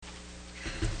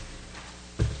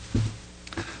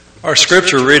Our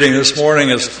scripture reading this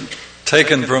morning is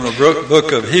taken from the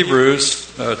book of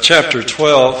Hebrews, chapter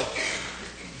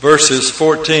 12, verses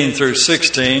 14 through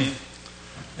 16.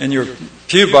 In your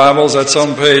pew Bibles, that's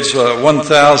on page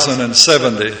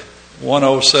 1070,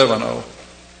 1070.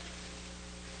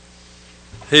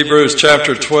 Hebrews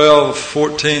chapter 12,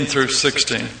 14 through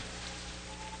 16.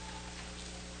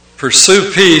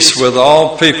 Pursue peace with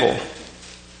all people,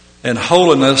 and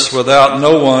holiness without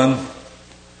no one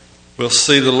will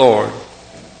see the Lord,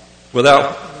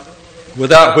 without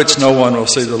which no one will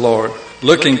see the Lord.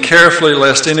 Looking carefully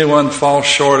lest anyone fall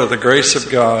short of the grace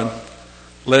of God,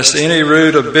 lest any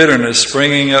root of bitterness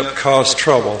springing up cause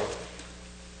trouble,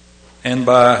 and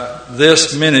by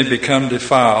this many become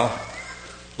defiled,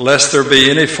 lest there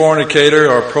be any fornicator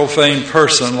or profane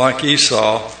person like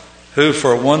Esau, who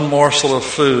for one morsel of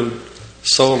food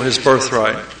sold his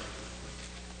birthright.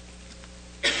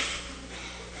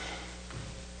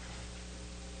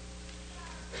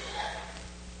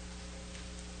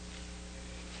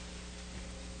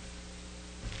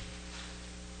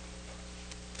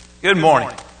 Good morning.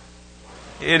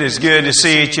 It is good to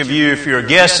see each of you. If you're a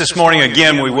guest this morning,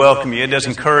 again, we welcome you. It does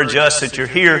encourage us that you're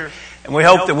here, and we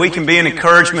hope that we can be an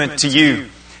encouragement to you.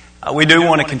 We do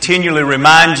want to continually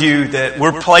remind you that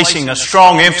we're placing a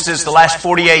strong emphasis the last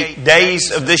 48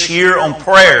 days of this year on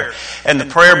prayer. And the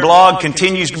prayer blog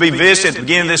continues to be visited. At the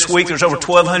beginning of this week, there's over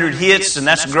 1,200 hits, and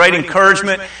that's a great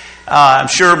encouragement. I'm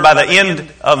sure by the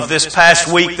end of this past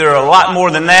week, there are a lot more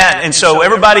than that. And so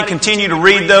everybody continue to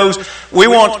read those. We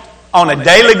want on a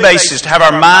daily basis to have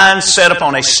our minds set up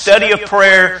on a study of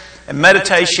prayer and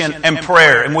meditation and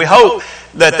prayer. And we hope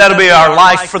that that'll be our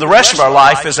life for the rest of our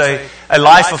life, as a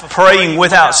life of praying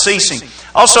without ceasing.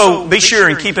 Also, be sure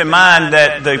and keep in mind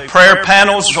that the prayer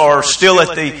panels are still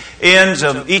at the ends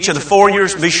of each of the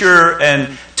foyers. Be sure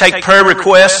and take prayer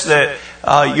requests that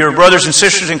your brothers and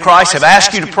sisters in Christ have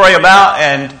asked you to pray about,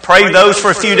 and pray those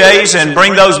for a few days and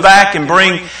bring those back and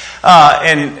bring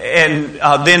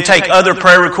then take other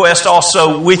prayer requests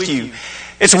also with you.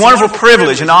 It's a wonderful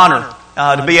privilege and honor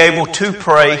to be able to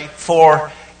pray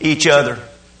for each other.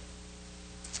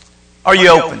 Are you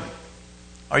open?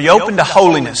 Are you open to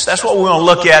holiness? That's what we want to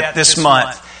look at this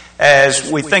month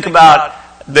as we think about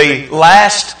the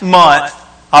last month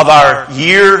of our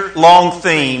year-long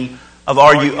theme of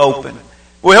Are You Open?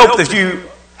 We hope that you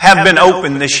have been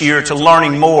open this year to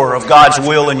learning more of God's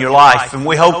will in your life, and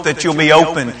we hope that you'll be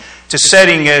open to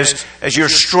setting as your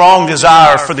strong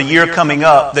desire for the year coming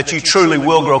up that you truly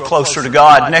will grow closer to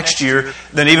God next year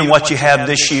than even what you have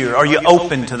this year. Are you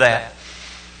open to that?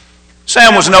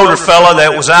 Sam was an older fellow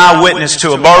that was an eyewitness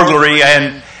to a burglary,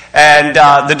 and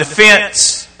the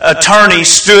defense attorney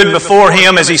stood before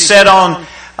him as he sat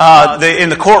in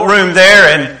the courtroom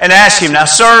there and asked him, "Now,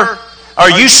 sir, are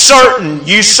you certain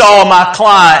you saw my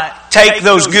client take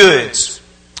those goods?"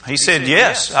 He said,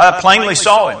 "Yes, I plainly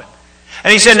saw him."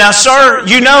 And he said, "Now, sir,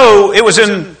 you know it was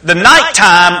in the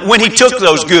nighttime when he took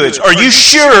those goods. Are you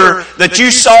sure that you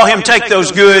saw him take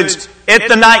those goods at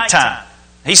the nighttime?"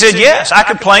 He said, "Yes, I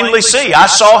could plainly see. I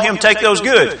saw him take those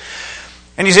goods."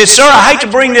 And he said, "Sir, I hate to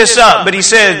bring this up," but he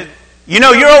said, "You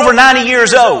know, you're over 90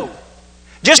 years old.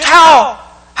 Just how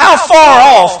far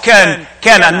off can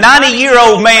a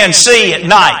 90-year-old man see at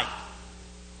night?"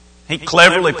 He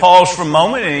cleverly paused for a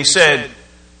moment and he said,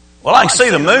 "Well, I can see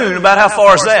the moon. About how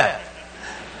far is that?"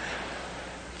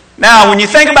 Now, when you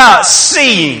think about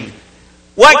seeing,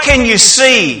 what can you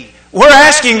see? We're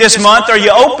asking this month, are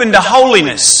you open to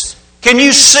holiness? Can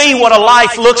you see what a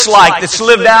life looks like that's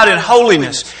lived out in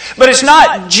holiness? But it's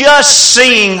not just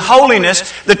seeing holiness.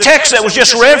 The text that was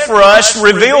just read for us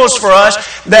reveals for us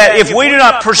that if we do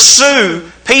not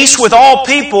pursue peace with all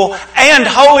people and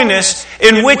holiness,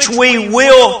 in which we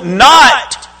will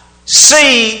not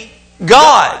see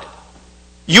God.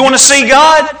 You want to see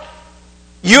God?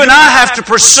 You and I have to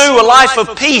pursue a life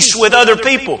of peace with other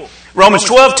people. Romans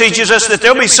 12 teaches us that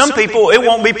there'll be some people it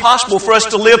won't be possible for us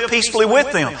to live peacefully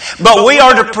with them. But we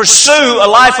are to pursue a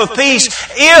life of peace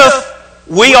if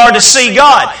we are to see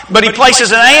God. But he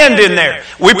places an "and" in there.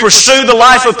 We pursue the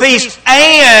life of peace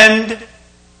and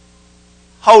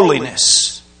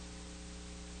holiness,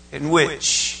 in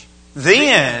which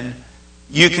then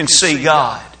you can see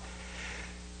God.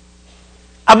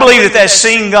 I believe that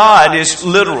seeing God is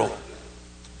literal.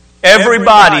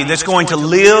 Everybody that's going to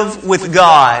live with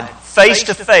God face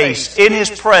to face in His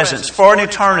presence for an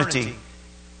eternity,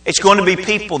 it's going to be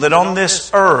people that on this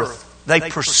earth, they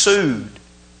pursued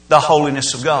the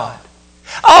holiness of God.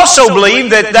 I also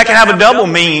believe that can have a double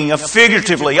meaning of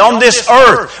figuratively. On this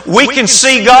earth, we can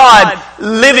see God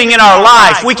living in our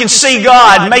life. We can see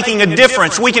God making a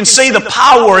difference. We can see the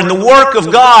power and the work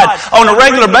of God on a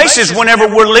regular basis whenever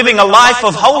we're living a life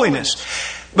of holiness.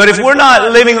 But if we're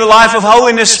not living the life of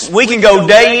holiness, we can go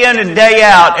day in and day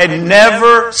out and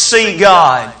never see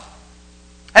God.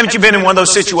 Haven't you been in one of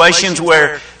those situations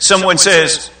where someone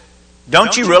says,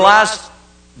 "Don't you realize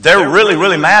they're really,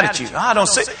 really mad at you?" I don't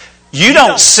see. You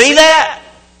don't see that?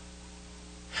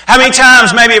 How many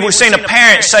times maybe have we seen a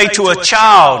parent say to a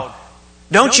child,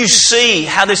 "Don't you see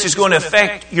how this is going to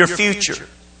affect your future?"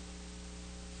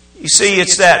 You see,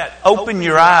 it's that open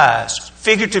your eyes,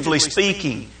 figuratively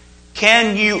speaking.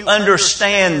 Can you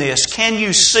understand this? Can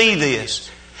you see this?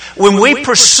 When we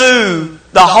pursue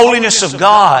the holiness of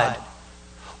God,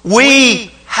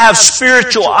 we have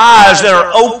spiritual eyes that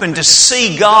are open to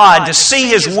see God, to see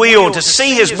His will, to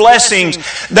see His blessings,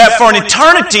 that for an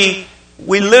eternity,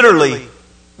 we literally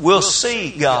will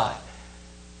see God.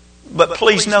 But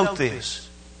please note this.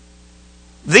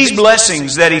 These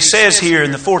blessings that He says here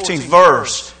in the 14th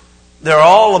verse, they're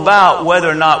all about whether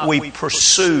or not we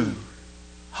pursue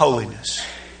holiness.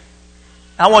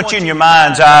 I want you in your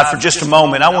mind's eye for just a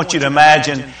moment. I want you to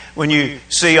imagine when you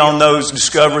see on those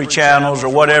Discovery channels or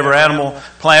whatever, Animal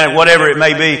Planet, whatever it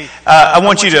may be, I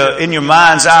want you to, in your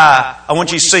mind's eye, I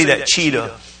want you to see that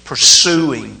cheetah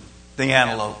pursuing the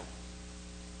antelope.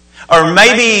 Or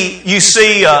maybe you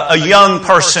see a young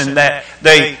person that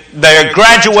they're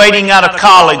graduating out of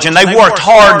college and they've worked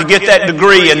hard to get that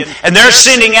degree and they're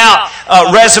sending out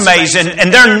resumes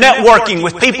and they're networking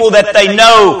with people that they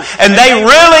know and they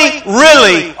really,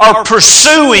 really are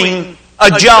pursuing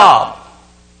a job.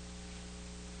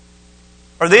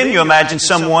 Or then you imagine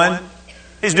someone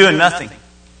who's doing nothing.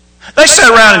 They sit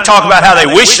around and talk about how they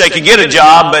wish they could get a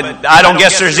job, but I don't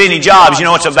guess there's any jobs. You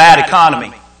know, it's a bad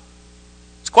economy.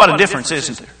 Quite a difference,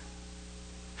 isn't there?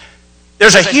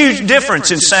 There's a huge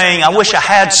difference in saying, "I wish I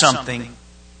had something,"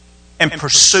 and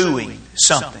pursuing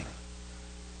something.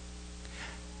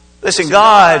 Listen,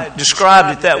 God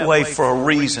described it that way for a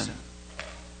reason.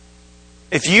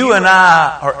 If you and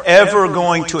I are ever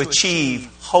going to achieve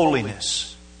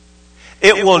holiness,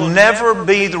 it will never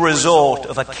be the result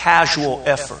of a casual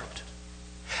effort.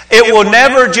 It will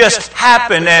never just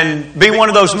happen and be one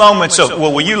of those moments of,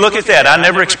 "Well, will you look at that? I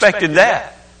never expected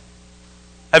that."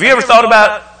 Have you ever thought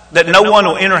about that no one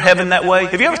will enter heaven that way?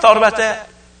 Have you ever thought about that?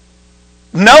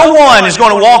 No one is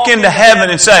going to walk into heaven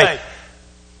and say,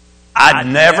 "I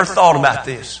never thought about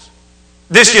this.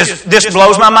 This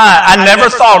blows my mind. I never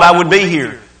thought I would be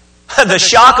here." The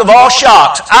shock of all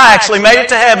shocks. I actually made it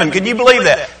to heaven. Can you believe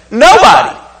that?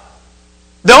 Nobody.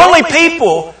 The only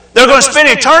people that are going to spend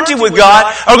eternity with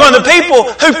God are going to be the people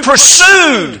who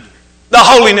pursued the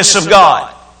holiness of God.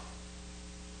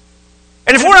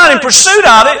 And if we're not in pursuit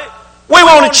of it, we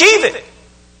won't achieve it.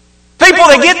 People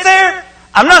that get there,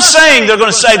 I'm not saying they're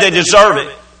going to say they deserve it.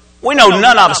 We know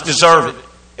none of us deserve it.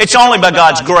 It's only by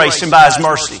God's grace and by His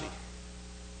mercy.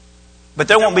 But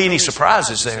there won't be any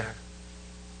surprises there.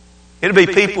 It'll be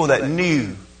people that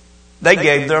knew they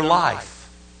gave their life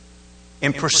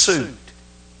in pursuit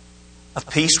of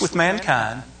peace with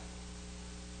mankind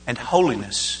and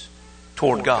holiness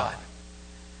toward God.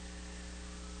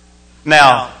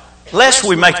 Now, lest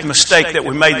we make the mistake that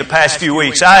we made the past few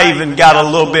weeks. I even got a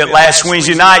little bit last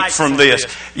Wednesday night from this.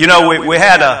 You know, we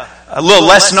had a little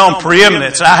lesson on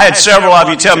preeminence. And I had several of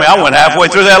you tell me I went halfway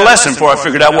through that lesson before I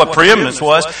figured out what preeminence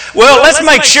was. Well, let's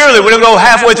make sure that we don't go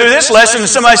halfway through this lesson and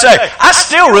somebody say, "I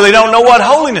still really don't know what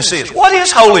holiness is." What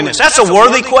is holiness? That's a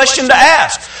worthy question to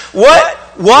ask.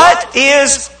 What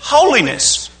is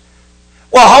holiness?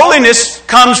 Well, holiness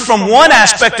comes from one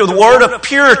aspect of the word of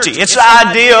purity. It's the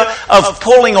idea of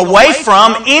pulling away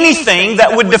from anything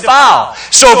that would defile.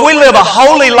 So if we live a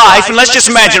holy life, and let's just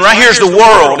imagine, right here's the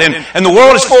world, and the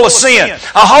world is full of sin.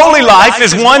 A holy life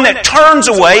is one that turns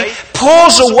away,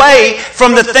 pulls away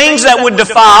from the things that would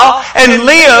defile, and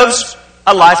lives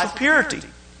a life of purity.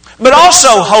 But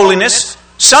also holiness,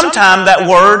 sometimes that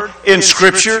word in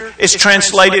Scripture is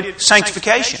translated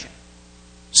sanctification.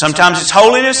 Sometimes it's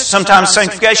holiness, sometimes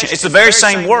sanctification. It's the very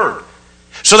same word.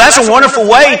 So that's a wonderful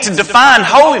way to define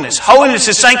holiness. Holiness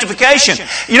is sanctification.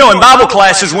 You know, in Bible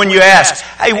classes when you ask,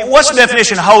 "Hey, what's the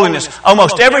definition of holiness?"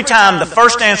 Almost every time the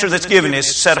first answer that's given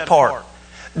is set apart.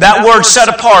 That word set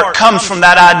apart comes from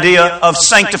that idea of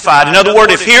sanctified. In other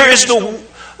words, if this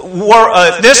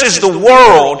is the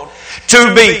world,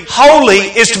 to be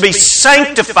holy is to be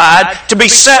sanctified, to be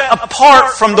set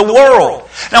apart from the world.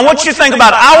 Now I want you to think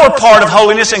about our part of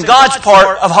holiness and God's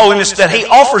part of holiness that He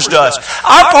offers to us.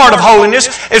 Our part of holiness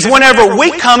is whenever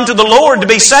we come to the Lord to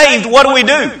be saved, what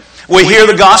do? We hear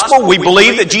the gospel, we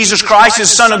believe that Jesus Christ is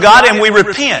the Son of God, and we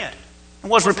repent.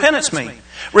 And what does repentance mean?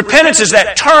 Repentance is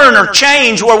that turn or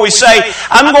change where we say,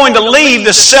 I'm going to leave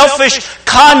the selfish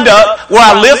conduct where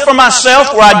I live for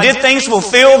myself, where I did things to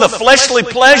fulfill the fleshly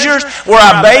pleasures, where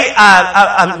I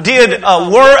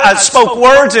spoke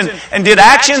words and did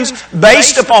actions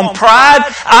based upon pride.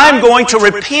 I'm going to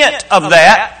repent of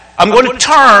that. I'm going to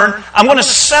turn, I'm going to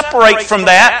separate from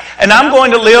that, and I'm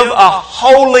going to live a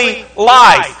holy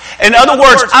life. In other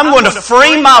words, I'm going to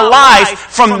free my life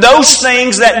from those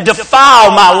things that defile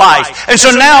my life. And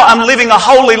so now I'm living a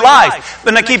holy life.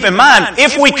 But now keep in mind,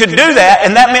 if we could do that,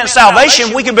 and that meant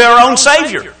salvation, we could be our own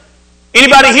Savior.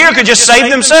 Anybody here could just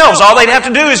save themselves. All they'd have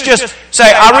to do is just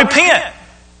say, I repent.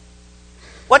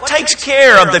 What takes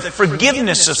care of the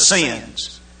forgiveness of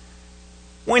sins?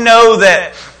 We know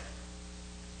that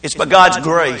it's by God's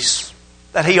grace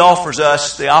that He offers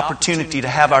us the opportunity to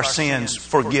have our sins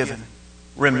forgiven,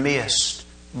 remissed,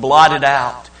 blotted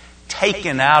out,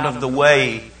 taken out of the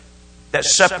way that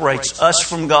separates us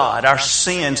from God. Our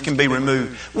sins can be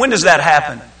removed. When does that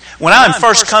happen? When I am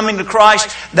first coming to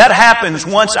Christ, that happens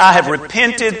once I have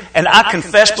repented and I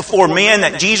confess before men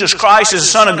that Jesus Christ is the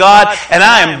Son of God, and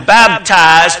I am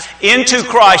baptized into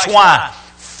Christ. Why?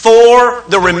 For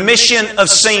the remission of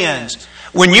sins.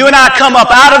 When you and I come up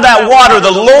out of that water,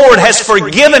 the Lord has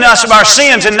forgiven us of our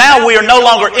sins, and now we are no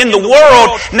longer in the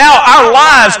world. Now our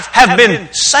lives have been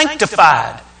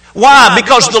sanctified. Why?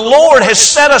 Because the Lord has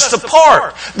set us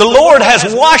apart. The Lord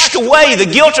has washed away the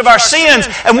guilt of our sins,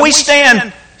 and we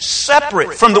stand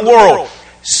separate from the world.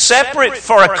 Separate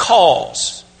for a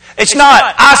cause. It's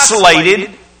not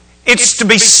isolated. It's to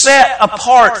be set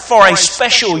apart for a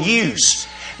special use.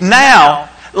 Now,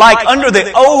 like under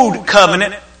the old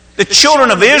covenant, the children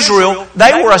of Israel,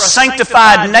 they were a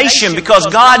sanctified nation because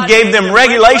God gave them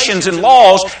regulations and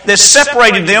laws that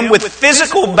separated them with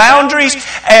physical boundaries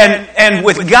and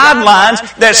with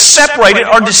guidelines that separated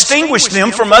or distinguished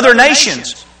them from other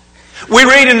nations. We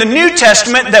read in the New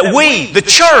Testament that we, the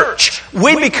church,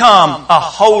 we become a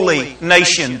holy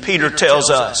nation, Peter tells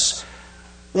us.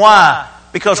 Why?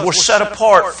 Because we're set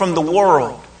apart from the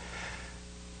world.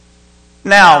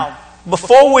 Now,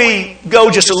 before we go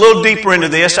just a little deeper into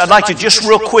this, I'd like to just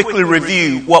real quickly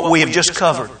review what we have just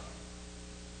covered.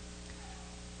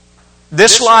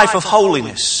 This life of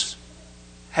holiness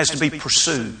has to be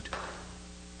pursued.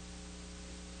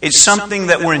 It's something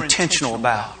that we're intentional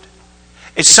about.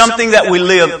 It's something that we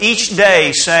live each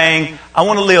day saying, I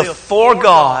want to live for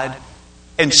God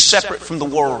and separate from the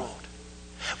world.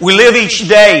 We live each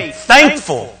day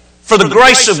thankful for the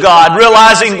grace of God,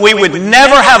 realizing we would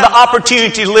never have the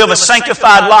opportunity to live a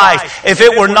sanctified life if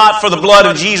it were not for the blood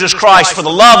of Jesus Christ, for the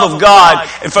love of God,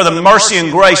 and for the mercy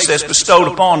and grace that's bestowed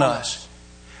upon us.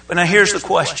 But now here's the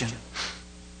question.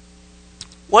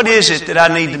 What is it that I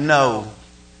need to know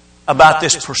about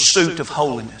this pursuit of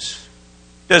holiness?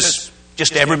 Does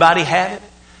just everybody have it?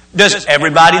 Does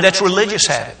everybody that's religious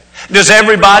have it? Does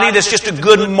everybody that's just a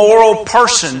good moral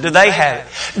person, do they have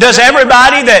it? Does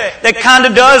everybody that kind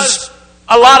of does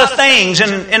a lot of things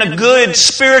in a good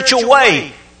spiritual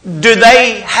way, do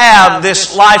they have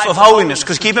this life of holiness?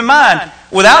 Because keep in mind,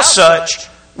 without such,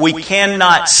 we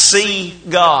cannot see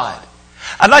God.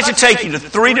 I'd like to take you to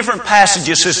 3 different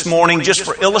passages this morning just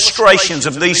for illustrations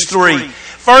of these 3.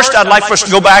 First, I'd like for us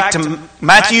to go back to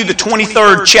Matthew, the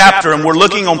 23rd chapter, and we're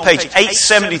looking on page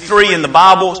 873 in the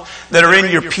Bibles that are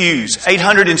in your pews.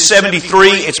 873,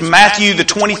 it's Matthew, the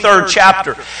 23rd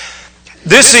chapter.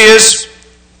 This is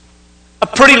a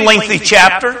pretty lengthy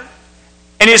chapter,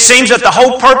 and it seems that the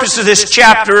whole purpose of this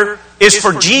chapter is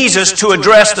for Jesus to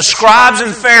address the scribes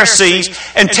and Pharisees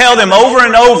and tell them over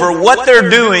and over what they're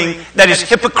doing that is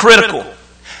hypocritical.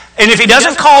 And if He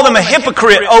doesn't call them a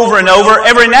hypocrite over and over,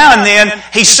 every now and then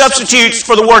He substitutes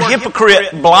for the word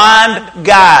hypocrite, blind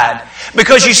guide.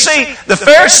 Because you see, the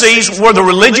Pharisees were the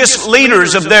religious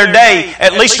leaders of their day,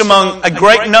 at least among a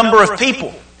great number of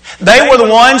people. They were the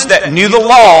ones that knew the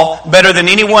law better than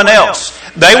anyone else.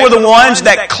 They were the ones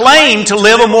that claimed to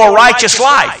live a more righteous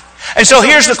life. And so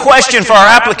here's the question for our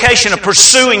application of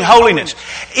pursuing holiness.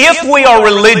 If we are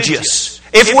religious,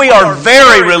 if we are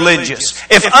very religious,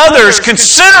 if others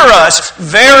consider us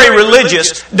very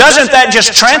religious, doesn't that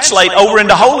just translate over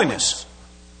into holiness?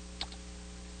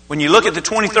 When you look at the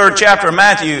 23rd chapter of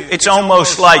Matthew, it's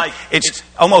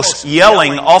almost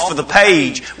yelling off of the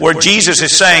page where Jesus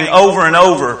is saying over and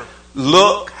over,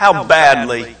 look how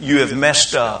badly you have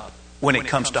messed up when it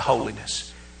comes to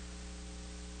holiness.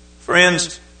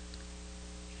 Friends,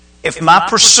 if my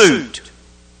pursuit,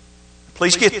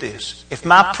 please get this, if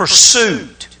my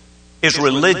pursuit is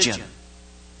religion,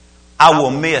 I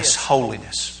will miss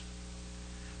holiness.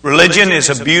 Religion is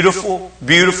a beautiful,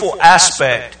 beautiful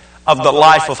aspect of the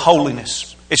life of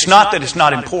holiness. It's not that it's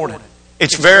not important.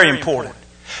 It's very important.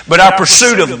 But our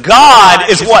pursuit of God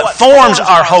is what forms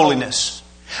our holiness.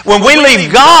 When we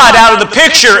leave God out of the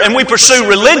picture and we pursue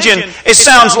religion, it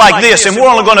sounds like this. And we're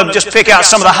only going to just pick out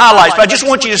some of the highlights. But I just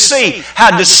want you to see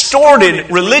how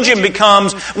distorted religion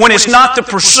becomes when it's not the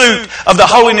pursuit of the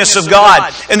holiness of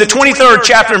God. In the 23rd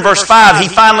chapter in verse 5, He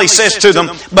finally says to them,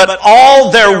 "But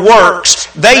all their works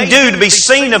they do to be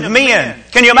seen of men."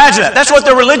 Can you imagine that? That's what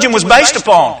their religion was based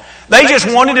upon. They just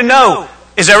wanted to know,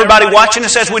 is everybody watching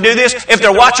us as we do this? If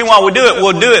they're watching while we do it,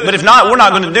 we'll do it. But if not, we're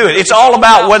not going to do it. It's all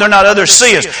about whether or not others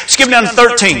see us. Skip down to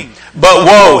 13. But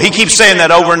woe, he keeps saying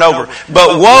that over and over.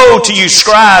 But woe to you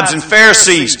scribes and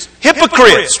Pharisees,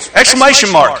 hypocrites,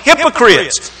 exclamation mark,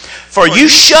 hypocrites. For you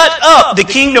shut up the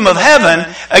kingdom of heaven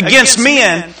against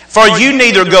men, for you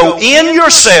neither go in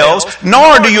yourselves,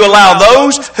 nor do you allow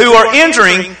those who are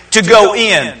entering to go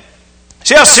in.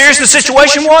 See how serious the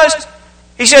situation was?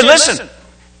 He said, listen,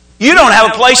 you don't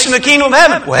have a place in the kingdom of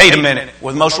heaven. Wait a minute.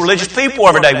 We're the most religious people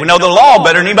every day. We know the law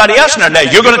better than anybody else in our day.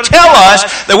 You're going to tell us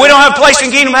that we don't have a place in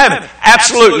the kingdom of heaven.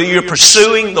 Absolutely. You're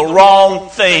pursuing the wrong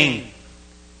thing.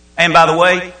 And by the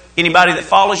way, anybody that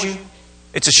follows you,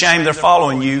 it's a shame they're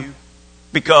following you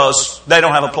because they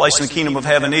don't have a place in the kingdom of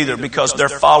heaven either, because they're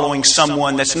following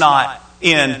someone that's not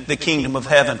in the kingdom of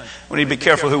heaven. We need to be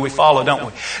careful who we follow, don't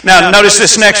we? Now, notice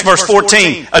this next verse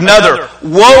 14. Another,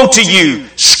 woe to you,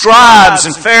 scribes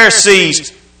and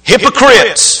Pharisees,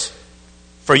 hypocrites!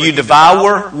 For you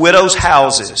devour widows'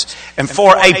 houses, and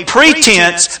for a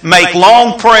pretense make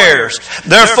long prayers.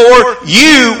 Therefore,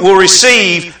 you will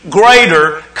receive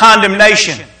greater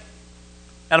condemnation.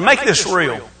 Now, to make this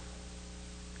real,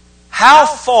 how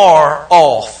far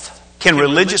off can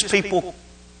religious people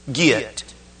get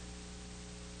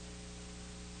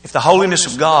if the holiness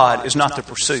of God is not the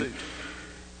pursuit?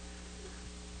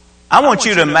 I want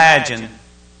you to imagine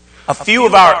a few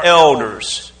of our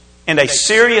elders in a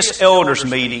serious elders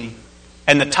meeting,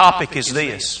 and the topic is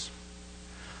this.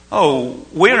 Oh,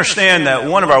 we understand that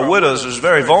one of our widows is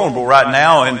very vulnerable right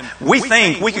now, and we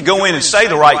think we could go in and say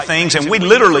the right things, and we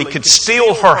literally could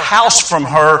steal her house from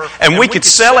her, and we could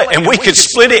sell it, and we could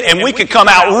split it, and we could come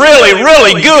out really,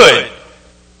 really good.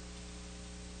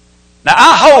 Now,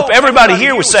 I hope everybody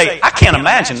here would say, I can't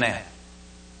imagine that.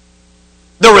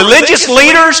 The religious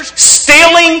leaders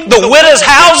stealing the widows'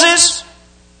 houses?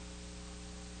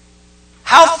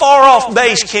 How far off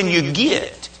base can you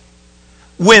get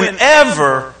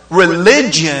whenever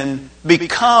religion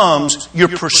becomes your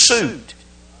pursuit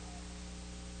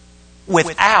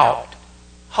without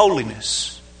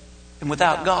holiness and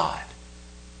without God?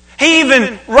 He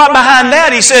even, right behind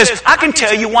that, he says, I can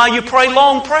tell you why you pray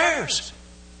long prayers.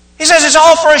 He says it's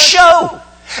all for a show.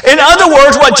 In other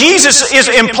words, what Jesus is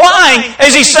implying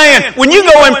is he's saying, when you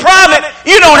go in private,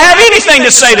 you don't have anything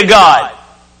to say to God.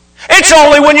 It's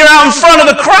only when you're out in front of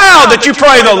the crowd that you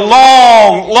pray the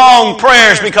long, long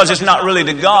prayers, because it's not really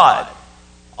to God.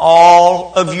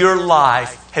 All of your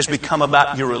life has become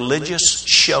about your religious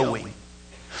showing.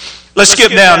 Let's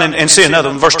skip down and see another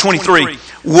one. Verse 23.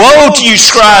 Woe to you,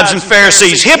 scribes and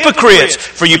Pharisees, hypocrites!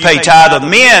 For you pay tithe of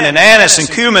mint and anise and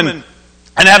cumin,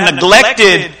 and have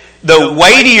neglected the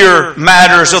weightier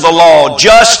matters of the law,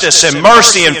 justice and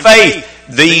mercy and faith.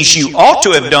 These you ought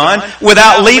to have done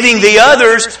without leaving the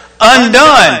others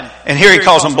undone. And here he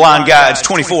calls them blind guides.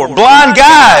 24. Blind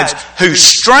guides who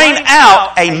strain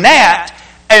out a gnat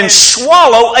and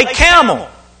swallow a camel.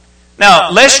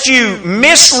 Now, lest you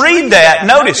misread that,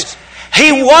 notice,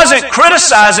 he wasn't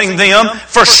criticizing them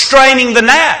for straining the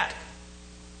gnat.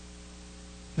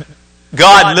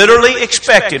 God literally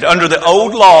expected, under the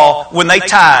old law, when they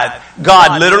tithe,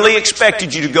 God literally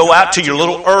expected you to go out to your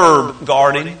little herb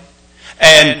garden,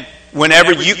 and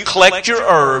whenever you collect your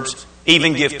herbs,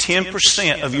 even give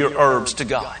 10% of your herbs to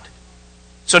God.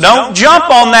 So don't jump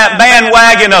on that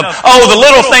bandwagon of, oh, the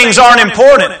little things aren't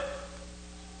important.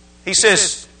 He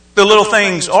says the little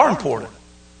things are important.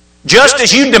 Just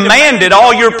as you demanded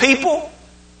all your people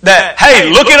that,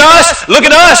 hey, look at us,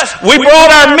 we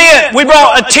brought our mint, we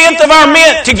brought a tenth of our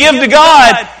mint to give to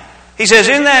God. He says,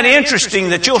 isn't that interesting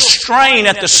that you'll strain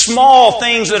at the small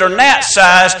things that are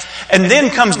gnat-sized, and then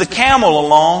comes the camel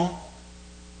along,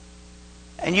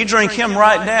 and you drink him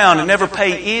right down and never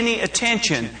pay any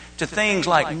attention to things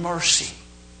like mercy,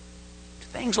 to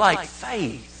things like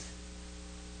faith.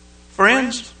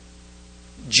 Friends,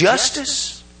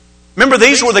 justice. Remember,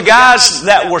 these were the guys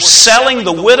that were selling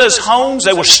the widows' homes.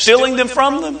 They were stealing them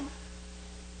from them.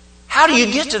 How do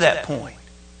you get to that point?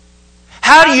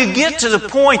 How do you get to the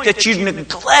point that you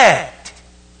neglect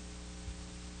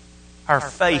our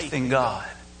faith in God,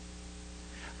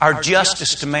 our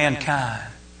justice to mankind,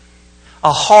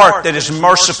 a heart that is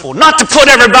merciful, not to put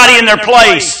everybody in their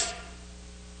place,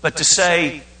 but to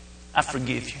say, I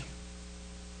forgive you.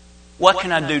 What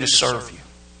can I do to serve you?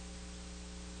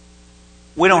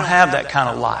 We don't have that kind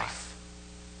of life.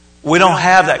 We don't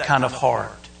have that kind of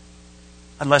heart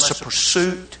unless a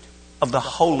pursuit of the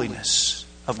holiness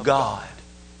of God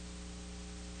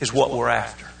is what we're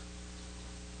after.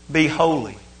 Be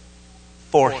holy,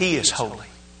 for He is holy.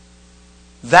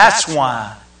 That's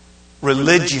why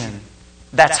religion,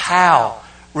 that's how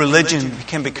religion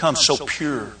can become so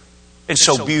pure and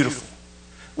so beautiful.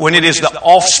 When it is the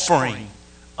offspring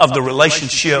of the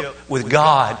relationship with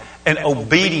God and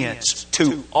obedience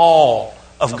to all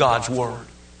of God's Word.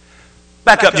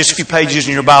 Back up just a few pages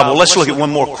in your Bible. Let's look at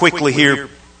one more quickly here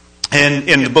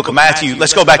in the book of Matthew.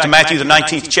 Let's go back to Matthew the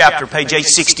 19th chapter, page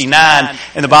 869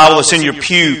 in the Bible that's in your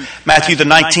pew. Matthew the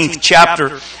 19th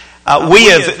chapter. We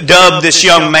have dubbed this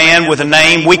young man with a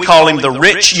name. We call him the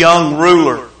rich young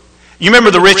ruler. You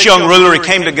remember the rich young ruler? He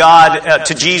came to God,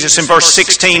 to Jesus in verse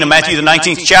 16 of Matthew the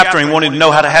 19th chapter and wanted to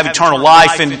know how to have eternal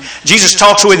life. And Jesus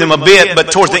talks with him a bit,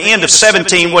 but towards the end of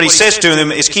 17, what he says to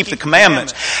him is keep the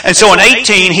commandments. And so in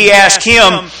 18, he asked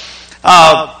him,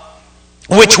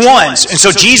 which ones? And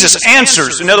so Jesus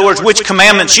answers, in other words, which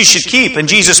commandments you should keep. And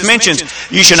Jesus mentions,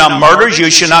 you should not murder, you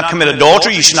should not commit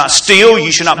adultery, you should not steal,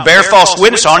 you should not bear false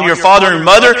witness, honor your father and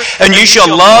mother, and you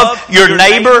shall love your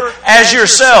neighbor as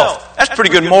yourself. That's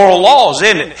pretty good moral laws,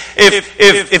 isn't it?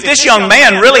 If this young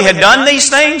man really had done these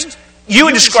things, you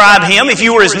would describe him, if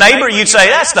you were his neighbor, you'd say,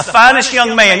 that's the finest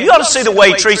young man. You ought to see the way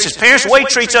he treats his parents, the way he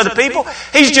treats other people.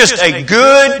 He's just a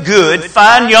good,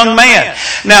 fine young man.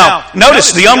 Now,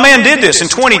 notice the young man did this. In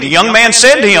 20, the young man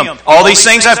said to him, all these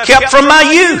things I've kept from my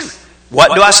youth.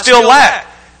 What do I still lack?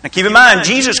 Now keep in mind,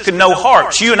 Jesus could know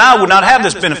hearts. You and I would not have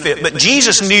this benefit, but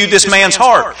Jesus knew this man's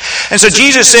heart. And so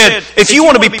Jesus said, if you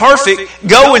want to be perfect,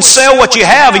 go and sell what you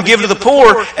have and give to the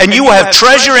poor, and you will have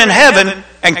treasure in heaven,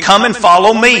 and come and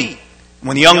follow me.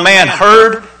 When the young man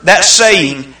heard that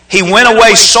saying, he went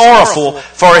away sorrowful,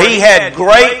 for he had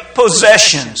great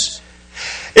possessions.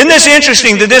 Isn't this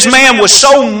interesting that this man was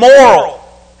so moral?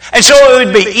 And so it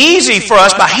would be easy for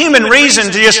us by human reason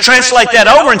to just translate that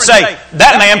over and say,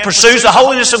 that man pursues the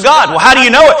holiness of God. Well, how do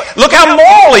you know it? Look how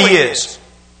moral he is.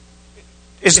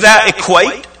 Is that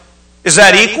equate? Is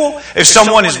that equal? If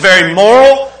someone is very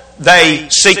moral, they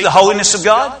seek the holiness of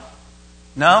God?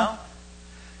 No.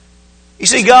 You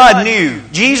see, God knew,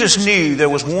 Jesus knew there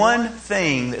was one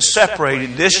thing that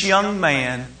separated this young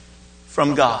man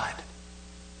from God,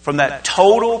 from that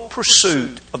total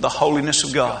pursuit of the holiness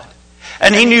of God.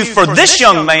 And He knew for this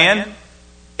young man,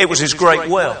 it was his great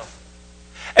wealth.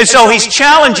 And so He's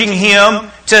challenging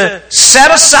him to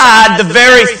set aside the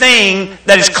very thing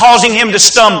that is causing him to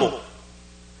stumble.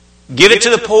 Give it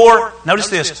to the poor, notice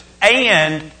this,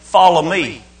 and follow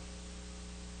me.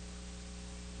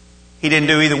 He didn't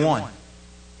do either one.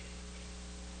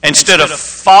 Instead of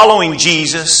following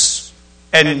Jesus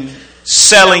and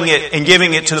selling it and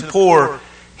giving it to the poor,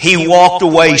 he walked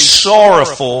away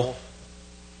sorrowful.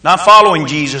 Not following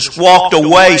Jesus, walked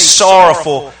away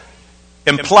sorrowful,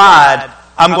 implied,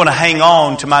 I'm going to hang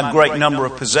on to my great number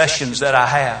of possessions that I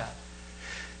have.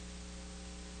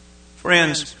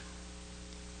 Friends,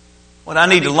 what I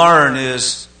need to learn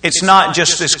is, it's not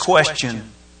just this question,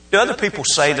 do other people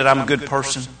say that I'm a good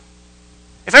person?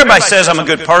 If everybody says I'm a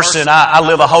good person, I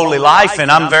live a holy life, and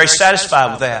I'm very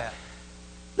satisfied with that.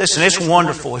 Listen, it's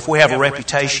wonderful if we have a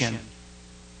reputation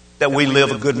that we live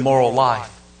a good moral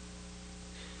life.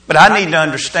 But I need to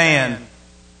understand,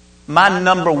 my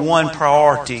number one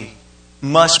priority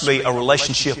must be a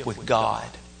relationship with God.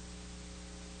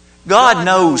 God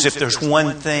knows if there's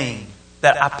one thing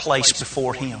that I place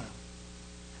before Him.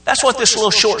 That's what this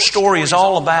little short story is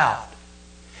all about.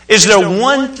 Is there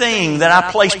one thing that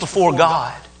I place before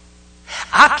God?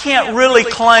 I can't really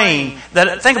claim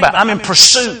that, think about it, I'm in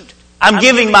pursuit. I'm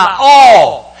giving my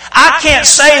all. I can't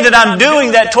say that I'm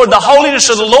doing that toward the holiness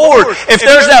of the Lord if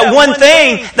there's that one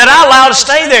thing that I allow to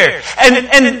stay there.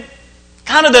 And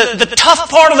kind of the tough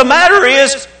part of the matter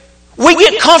is, we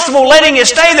get comfortable letting it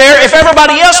stay there if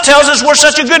everybody else tells us we're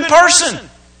such a good person.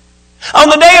 On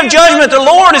the day of judgment, the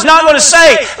Lord is not going to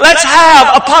say, let's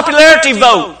have a popularity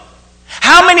vote.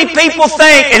 How many people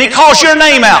think, and He calls your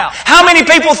name out, how many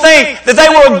people think that they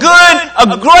were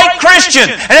a great Christian?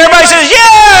 And everybody says,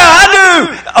 yeah, I do.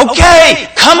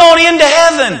 Okay, come on into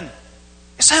heaven.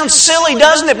 It sounds silly,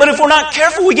 doesn't it? But if we're not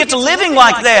careful, we get to living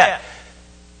like that.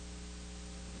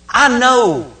 I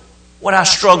know what I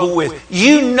struggle with.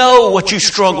 You know what you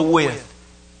struggle with.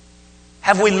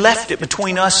 Have we left it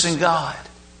between us and God?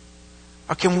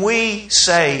 Or can we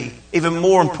say, even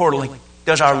more importantly,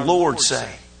 does our Lord say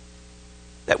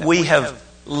that we have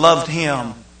loved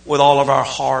Him with all of our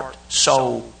heart,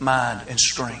 soul, mind, and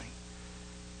strength?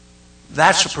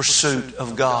 That's a pursuit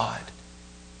of God.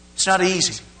 It's not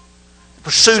easy. The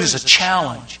pursuit is a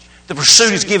challenge. The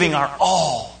pursuit is giving our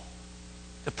all.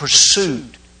 The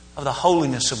pursuit of the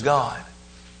holiness of God.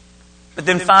 But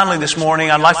then finally this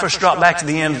morning, I'd like for us to drop back to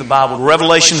the end of the Bible,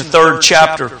 Revelation, the 3rd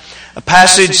chapter, a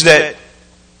passage that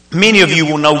many of you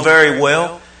will know very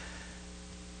well.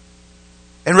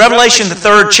 In Revelation, the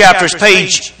 3rd chapter, is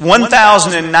page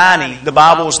 1090. The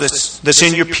Bible that's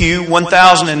in your pew,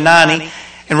 1090.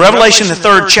 In Revelation, the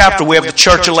 3rd chapter, we have the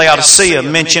church of Laodicea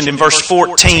mentioned in verse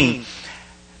 14.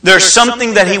 There's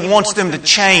something that He wants them to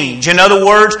change. In other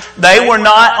words, they were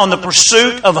not on the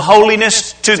pursuit of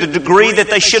holiness to the degree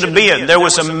that they should have been. There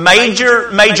was a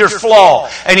major flaw.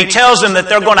 And He tells them that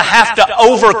they're going to have to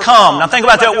overcome. Now think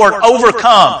about that word,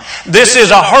 overcome. This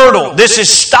is a hurdle. This is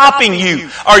stopping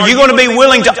you. Are you going to be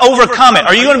willing to overcome it?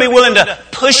 Are you going to be willing to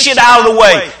push it out of the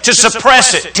way, to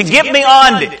suppress it, to get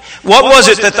beyond it? What was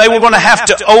it that they were going to have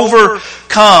to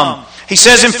overcome? He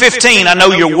says in 15, I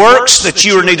know your works, that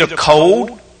you are neither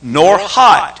cold nor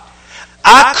hot.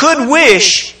 I could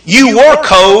wish you were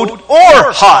cold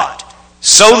or hot.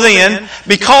 So then,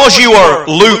 because you are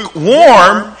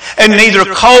lukewarm and neither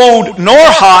cold nor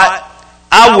hot,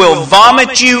 I will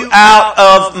vomit you out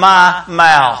of my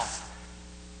mouth.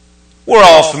 We're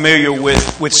all familiar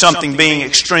with something being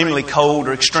extremely cold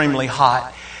or extremely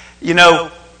hot. You know,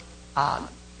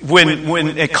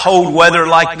 when a cold weather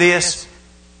like this,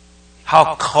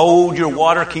 how cold your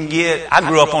water can get. I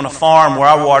grew up on a farm where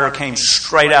our water came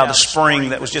straight out of the spring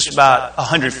that was just about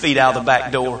 100 feet out of the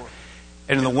back door.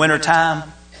 And in the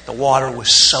wintertime, the water was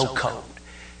so cold.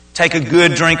 Take a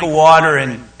good drink of water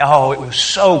and, it was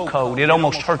so cold. It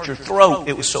almost hurt your throat.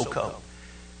 It was so cold.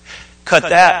 Cut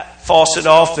that faucet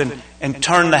off and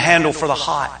turn the handle for the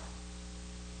hot.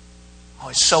 Oh,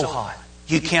 it's so hot.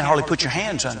 You can't hardly put your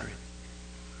hands under it.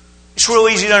 It's real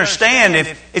easy to understand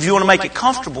if you want to make it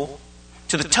comfortable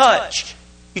to the touch.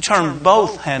 You turn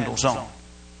both handles on.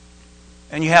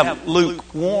 And you have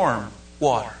lukewarm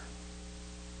water.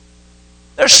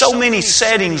 There's so many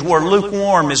settings where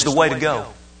lukewarm is the way to go.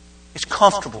 It's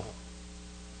comfortable.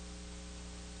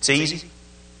 It's easy.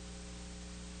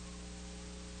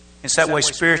 It's that way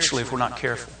spiritually if we're not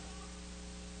careful.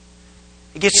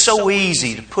 It gets so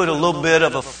easy to put a little bit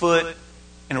of a foot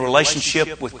in a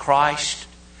relationship with Christ,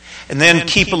 and then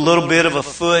keep a little bit of a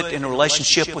foot in a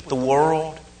relationship with the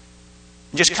world.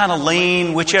 And just kind of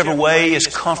lean whichever way is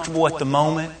comfortable at the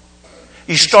moment.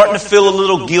 You're starting to feel a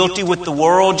little guilty with the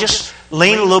world. Just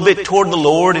lean a little bit toward the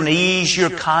Lord and ease your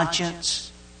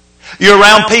conscience. You're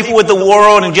around people with the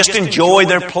world and just enjoy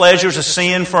their pleasures of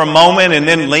sin for a moment, and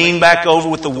then lean back over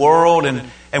with the world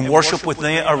and worship with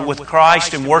them, or with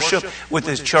Christ, and worship with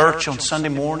His church on Sunday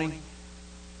morning.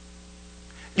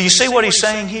 Do you see what He's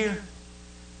saying here?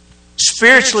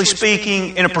 Spiritually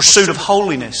speaking, in a pursuit of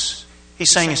holiness,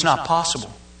 He's saying it's not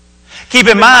possible. Keep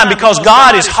in mind, because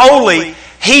God is holy,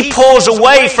 He pulls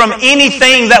away from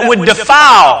anything that would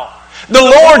defile. The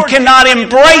Lord cannot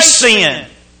embrace sin.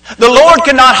 The Lord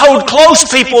cannot hold close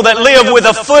people that live with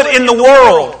a foot in the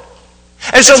world.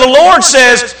 And so the Lord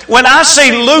says, when I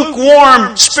see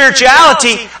lukewarm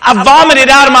spirituality, I vomit it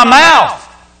out of my mouth.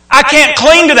 I can't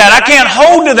cling to that. I can't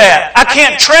hold to that. I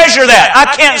can't treasure that.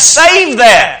 I can't save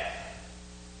that.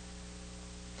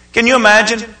 Can you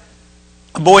imagine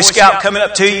a Boy Scout coming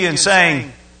up to you and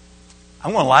saying,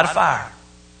 I'm going to light a fire.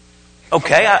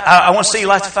 Okay, I want to see you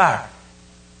light the fire.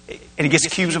 And he gets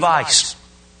cubes of ice.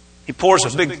 He pours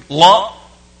a big lump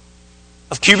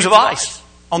of cubes of ice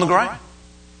on the ground.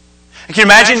 And can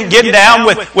you imagine getting down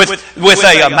with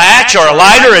a match or a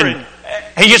lighter, and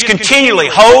he just continually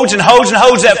holds and holds and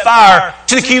holds that fire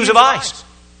to the cubes of ice.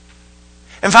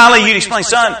 And finally you'd explain,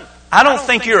 son, I don't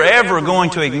think you're ever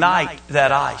going to ignite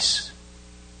that ice.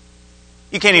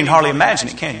 You can't even hardly imagine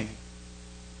it, can you?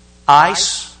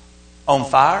 Ice on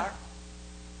fire.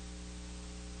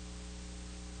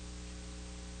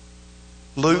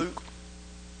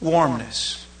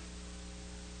 Lukewarmness.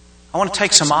 I want to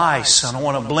take some ice and I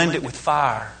want to blend it with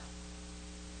fire.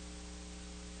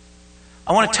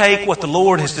 I want to take what the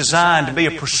Lord has designed to be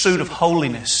a pursuit of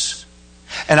holiness,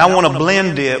 and I want to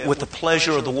blend it with the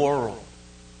pleasure of the world.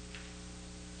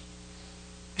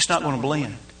 It's not going to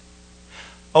blend.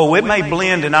 Oh, it may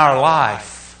blend in our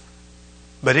life,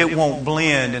 but it won't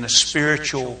blend in a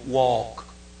spiritual walk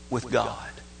with God.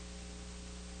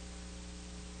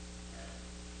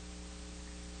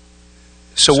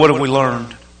 So what have we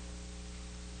learned?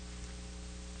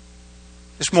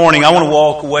 This morning, I want to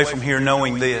walk away from here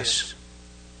knowing this.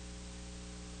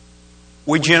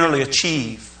 We generally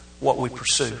achieve what we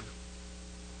pursue.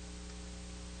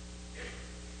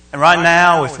 And right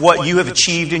now, if what you have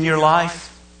achieved in your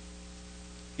life,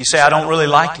 you say, I don't really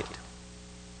like it,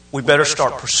 we better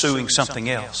start pursuing something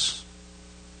else.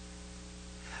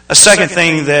 A second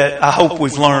thing that I hope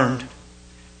we've learned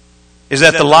is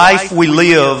that the life we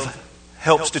live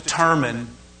helps determine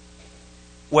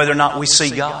whether or not we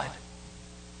see God.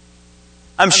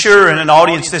 I'm sure in an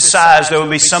audience this size there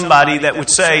would be somebody that would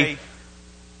say,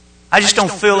 I just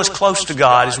don't feel as close to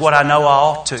God as what I know I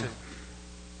ought to.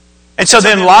 And so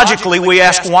then logically we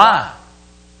ask why.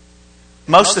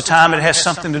 Most of the time it has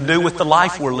something to do with the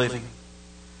life we're living.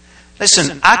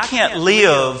 Listen, I can't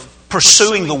live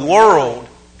pursuing the world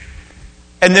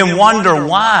and then wonder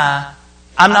why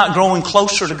I'm not growing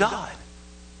closer to God.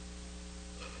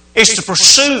 It's the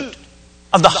pursuit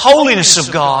of the holiness of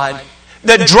God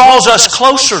that draws us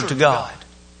closer to God.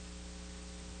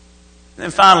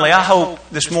 And finally, I hope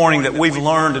this morning that we've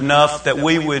learned enough that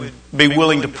we would be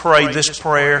willing to pray this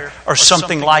prayer or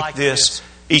something like this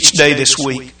each day this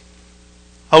week.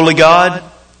 Holy God,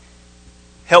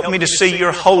 help me to see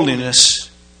your holiness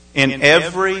in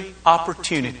every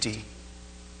opportunity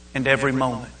and every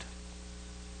moment.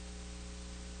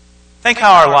 Think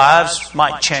how our lives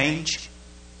might change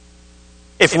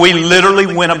if we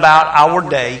literally went about our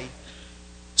day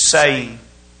saying,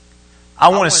 I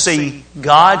want to see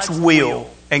God's will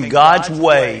and God's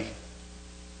way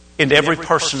in every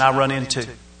person I run into.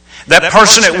 That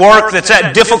person at work that's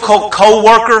that difficult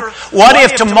co-worker, what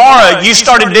if tomorrow you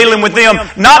started dealing with them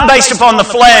not based upon the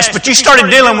flesh, but you started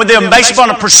dealing with them based upon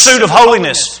a pursuit of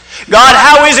holiness? God,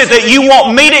 how is it that you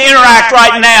want me to interact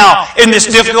right now in this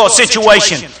difficult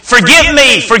situation? Forget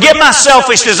me. Forget my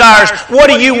selfish desires.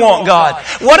 What do you want, God?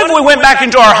 What if we went back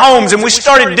into our homes and we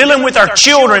started dealing with our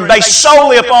children based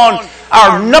solely upon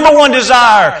our number one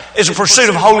desire is a pursuit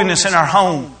of holiness in our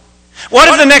home? What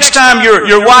if the next time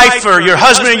your wife or your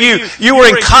husband or you were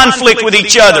in conflict with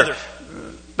each other?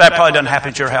 That probably doesn't happen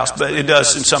at your house, but it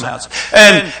does in some houses.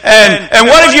 And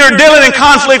what if you're dealing in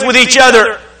conflict with each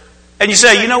other and you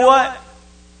say, you know what?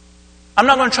 I'm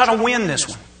not going to try to win this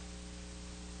one.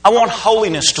 I want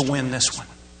holiness to win this one.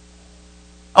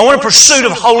 I want a pursuit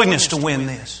of holiness to win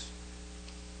this.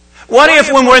 What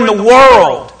if when we're in the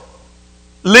world,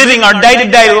 living our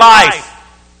day-to-day life,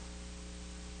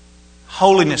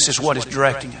 holiness is what is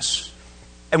directing us,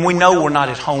 and we know we're not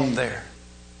at home there?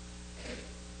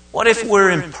 What if we're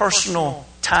in personal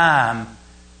time,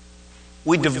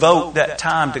 we devote that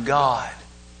time to God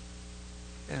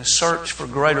in a search for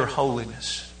greater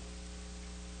holiness?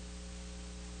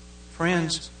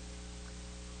 Friends,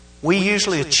 we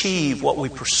usually achieve what we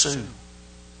pursue.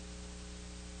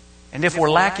 And if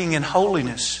we're lacking in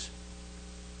holiness,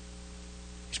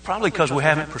 it's probably because we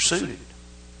haven't pursued it.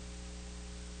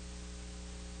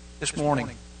 This morning,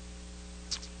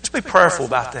 let's be prayerful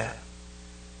about that.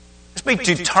 Let's be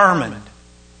determined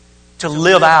to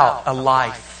live out a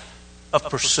life of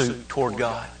pursuit toward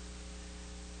God.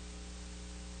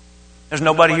 There's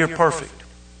nobody here perfect,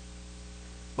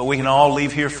 but we can all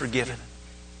leave here forgiven.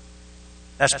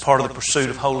 That's part of the pursuit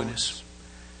of holiness.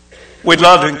 We'd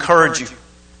love to encourage you.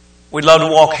 We'd love to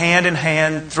walk hand in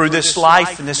hand through this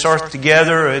life and this earth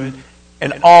together and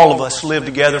all of us live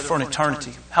together for an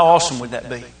eternity. How awesome would that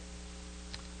be?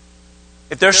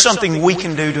 If there's something we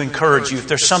can do to encourage you, if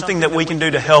there's something that we can do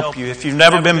to help you, if you've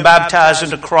never been baptized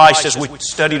into Christ as we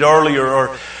studied earlier,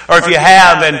 or if you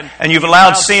have and you've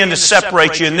allowed sin to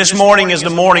separate you, and this morning is the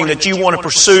morning that you want to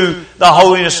pursue the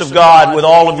holiness of God with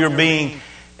all of your being,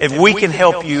 if we can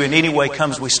help you in any way,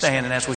 come as we stand and as we